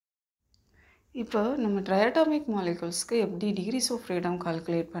இப்போ நம்ம triatomic moleculesக்கு எப்படி degrees of freedom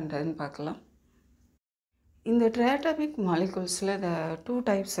calculate பண்ணுறதுன்னு பார்க்கலாம். இந்த triatomic moleculesல two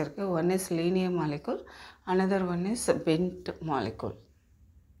types இருக்குது. One is linear molecule, another one is bent molecule.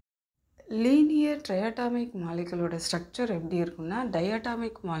 Linear triatomic moleculeோட structure எப்படி இருக்குன்னா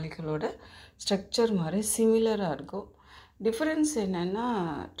diatomic moleculeோட ஸ்ட்ரக்சர் மாதிரி சிமிலராக இருக்கும். டிஃப்ரென்ஸ் என்னென்னா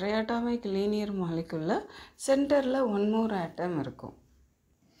triatomic linear moleculeல சென்டரில் one more atom இருக்கும்.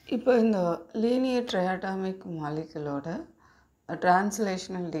 இப்போ இந்த linear triatomic மாலிகுலோட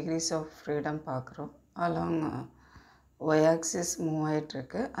translational decrease of freedom பார்க்குறோம். அலாங் ஒய் ஆக்சிஸ் மூவ்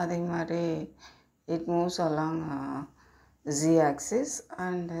ஆகிட்டுருக்கு. அதே மாதிரி it moves along G axis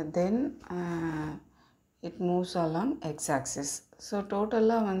and then it moves along X axis. So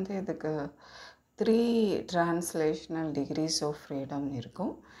டோட்டலாக வந்து இதுக்கு 3 ட்ரான்ஸ்லேஷனல் டிகிரிஸ் ஆஃப் ஃப்ரீடம்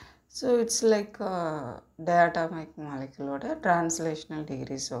இருக்கும். So it's like diatomic molecule translational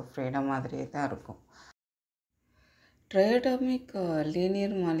degrees of freedom மாதிரியே தான் இருக்கும். Triatomic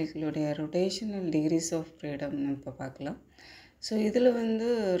linear molecule rotational degrees of freedom இப்போ பார்க்கலாம். So இதில் வந்து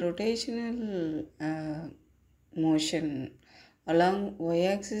rotational motion along y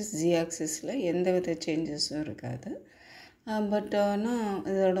axis z axisல எந்த வித சேஞ்சஸும் இருக்காது. பட் ஆனால்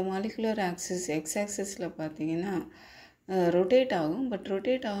இதோட மாலிகுலர் ஆக்சிஸ் எக்ஸ் ஆக்சிஸில் பார்த்தீங்கன்னா ரொட்டேட் ஆகும். பட்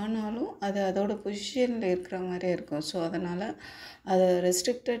ரொட்டேட் ஆனாலும் அது அதோட பொசிஷனில் இருக்கிற மாதிரியே இருக்கும். ஸோ அதனால் அதை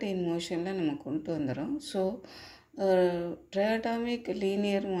ரெஸ்ட்ரிக்டட் இன் மோஷனில் நம்ம கொண்டு வந்துடும். ஸோ triatomic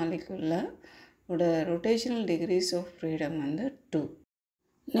லீனியர் மாலிகுலில் ஓட ரொட்டேஷனல் டிகிரிஸ் ஆஃப் ஃப்ரீடம் வந்து 2.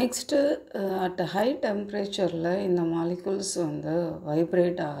 நெக்ஸ்ட்டு அட் ஹை டெம்பரேச்சரில் இந்த மாலிகுல்ஸ் வந்து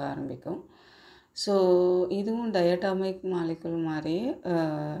வைப்ரேட் ஆக ஆரம்பிக்கும். ஸோ இதுவும் டயட்டாமிக் மாலிகுல் மாதிரியே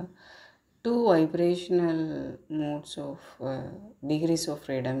 2 vibrational modes of degrees of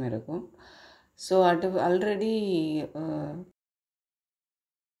freedom இருக்கும். ஸோ அது already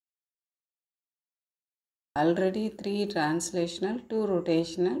 3 translational, 2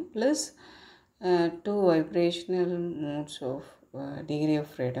 rotational plus 2 vibrational modes of degree of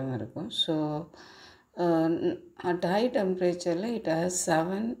freedom இருக்கும். So at high temperature it has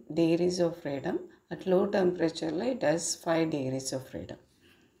 7 degrees of freedom. At low temperature it has 5 degrees of freedom.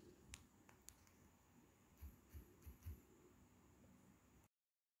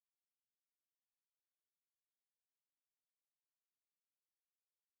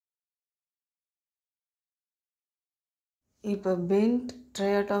 இப்போ pent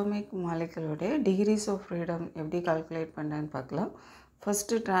triatomic மாலிகுலோடைய decrease of freedom எப்படி calculate பண்ணுறேன்னு பார்க்கலாம்.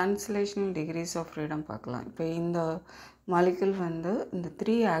 First translational decrease of freedom பார்க்கலாம். இப்போ இந்த molecule வந்து இந்த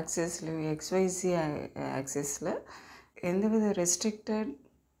 3 ஆக்சிஸ்லையும் எக்ஸ்ஒய்சி ஆக்சிஸில் எந்தவித ரெஸ்ட்ரிக்டட்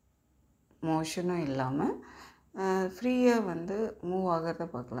மோஷனும் இல்லாமல் ஃப்ரீயாக வந்து மூவ் ஆகிறத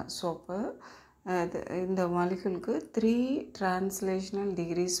பார்க்கலாம். ஸோ அப்போ இந்த மாலிகுலுக்கு 3 translational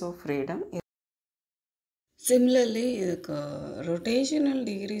decrease of freedom. Similarly இதுக்கு ரொட்டேஷனல்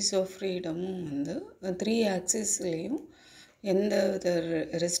டிகிரிஸ் ஆஃப் ஃப்ரீடமும் வந்து 3 ஆக்சிஸ்லேயும் எந்த வித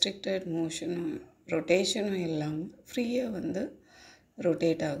ரெஸ்ட்ரிக்டட் மோஷனும் ரொட்டேஷனும் இல்லாமல் ஃப்ரீயாக வந்து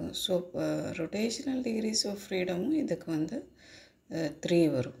ரொட்டேட் ஆகும். ஸோ இப்போ ரொட்டேஷனல் டிகிரிஸ் ஆஃப் ஃப்ரீடமும் இதுக்கு வந்து 3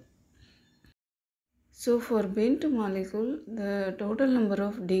 வரும். So for pent molecule the total number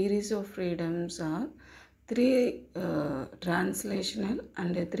of decrease of freedoms R 3 translational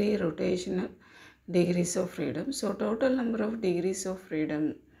and 3 rotational degrees of freedom. So total number of degrees of freedom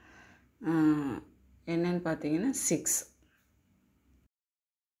என்னன்னு பார்த்தீங்கன்னா 6.